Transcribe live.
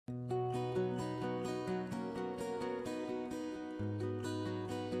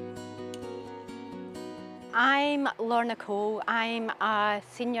I'm Lorna Cole. I'm a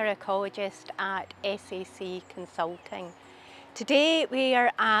senior ecologist at SAC Consulting. Today we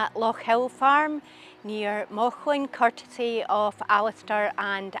are at Loch Hill Farm near Mauchline, courtesy of Alistair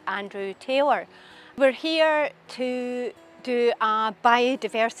and Andrew Taylor. We're here to do a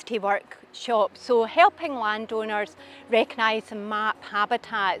biodiversity workshop, so helping landowners recognise and map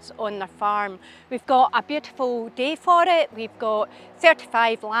habitats on their farm. We've got a beautiful day for it. We've got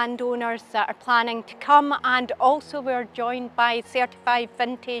 35 landowners that are planning to come, and also we're joined by 35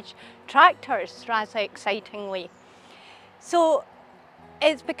 vintage tractors, rather excitingly. So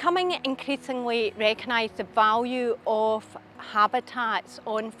it's becoming increasingly recognised the value of habitats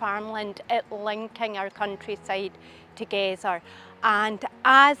on farmland at linking our countryside together. And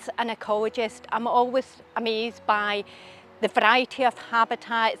as an ecologist, I'm always amazed by the variety of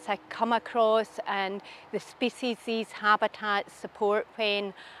habitats I come across and the species these habitats support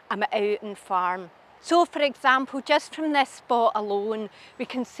when I'm out on farm. So for example, just from this spot alone, we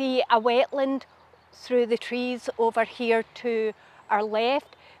can see a wetland through the trees over here to our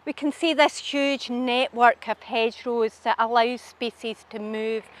left. We can see this huge network of hedgerows that allows species to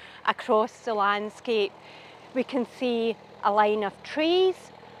move across the landscape. We can see a line of trees.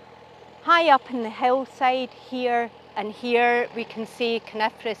 High up in the hillside here and here we can see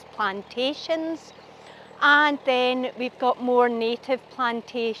coniferous plantations, and then we've got more native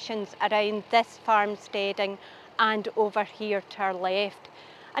plantations around this farmsteading and over here to our left.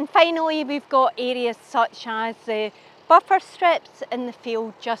 And finally we've got areas such as the buffer strips in the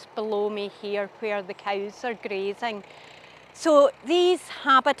field just below me here where the cows are grazing. So these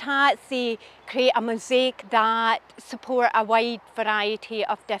habitats, they create a mosaic that support a wide variety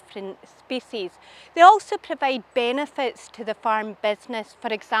of different species. They also provide benefits to the farm business.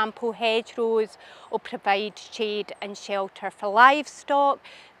 For example, hedgerows will provide shade and shelter for livestock.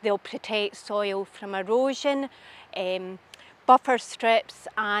 They'll protect soil from erosion. Buffer strips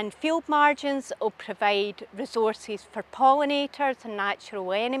and field margins will provide resources for pollinators and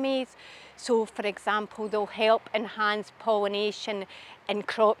natural enemies. So for example, they'll help enhance pollination in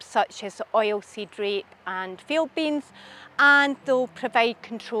crops such as oilseed rape and field beans, and they'll provide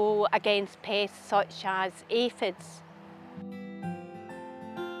control against pests such as aphids.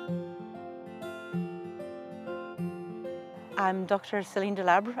 I'm Dr. Céline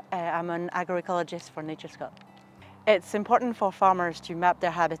Delabre. I'm an agroecologist for Nature Scotland. It's important for farmers to map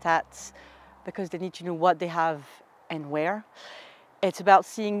their habitats because they need to know what they have and where. It's about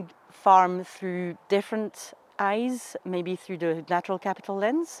seeing farm through different eyes, maybe through the natural capital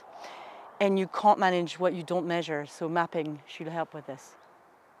lens, and you can't manage what you don't measure, so mapping should help with this.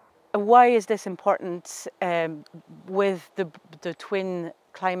 Why is this important? With the twin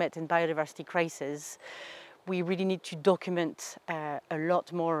climate and biodiversity crisis, we really need to document a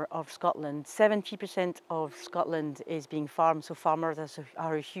lot more of Scotland. 70% of Scotland is being farmed, so farmers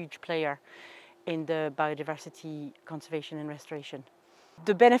are a huge player in the biodiversity conservation and restoration.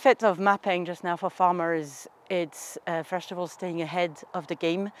 The benefit of mapping just now for farmers, it's first of all staying ahead of the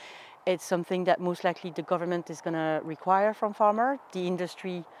game. It's something that most likely the government is going to require from farmers. The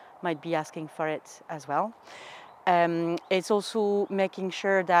industry might be asking for it as well. It's also making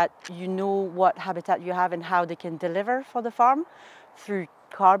sure that you know what habitat you have and how they can deliver for the farm through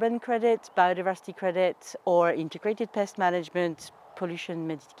carbon credit, biodiversity credit, or integrated pest management, pollution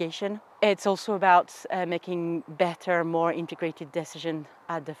mitigation. It's also about making better, more integrated decisions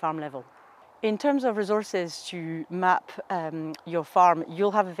at the farm level. In terms of resources to map your farm,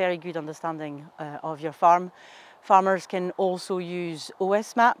 you'll have a very good understanding of your farm. Farmers can also use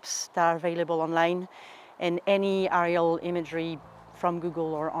OS maps that are available online, and any aerial imagery from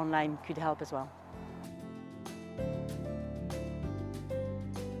Google or online could help as well.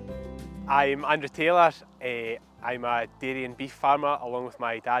 I'm Andrew Taylor. I'm a dairy and beef farmer along with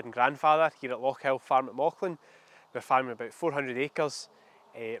my dad and grandfather here at Loch Hill Farm at Mauchline. We're farming about 400 acres,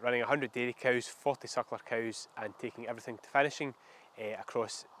 running 100 dairy cows, 40 suckler cows, and taking everything to finishing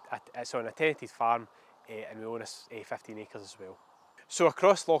across. It's on a tenanted farm, and we own 15 acres as well. So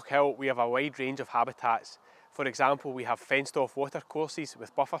across Loch Hill we have a wide range of habitats. For example, we have fenced off watercourses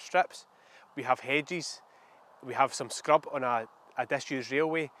with buffer strips, we have hedges, we have some scrub on a disused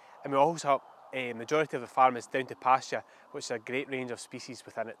railway, and we also have a majority of the farm is down to pasture, which is a great range of species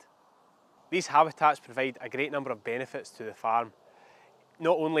within it. These habitats provide a great number of benefits to the farm,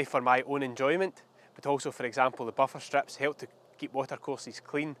 not only for my own enjoyment, but also, for example, the buffer strips help to keep watercourses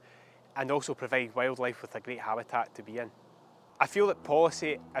clean and also provide wildlife with a great habitat to be in. I feel that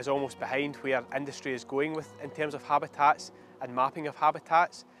policy is almost behind where industry is going with in terms of habitats and mapping of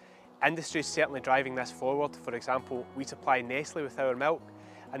habitats. Industry is certainly driving this forward. For example, we supply Nestle with our milk,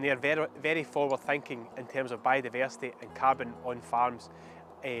 and they are very, very forward thinking in terms of biodiversity and carbon on farms,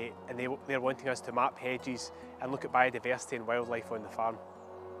 and they're wanting us to map hedges and look at biodiversity and wildlife on the farm.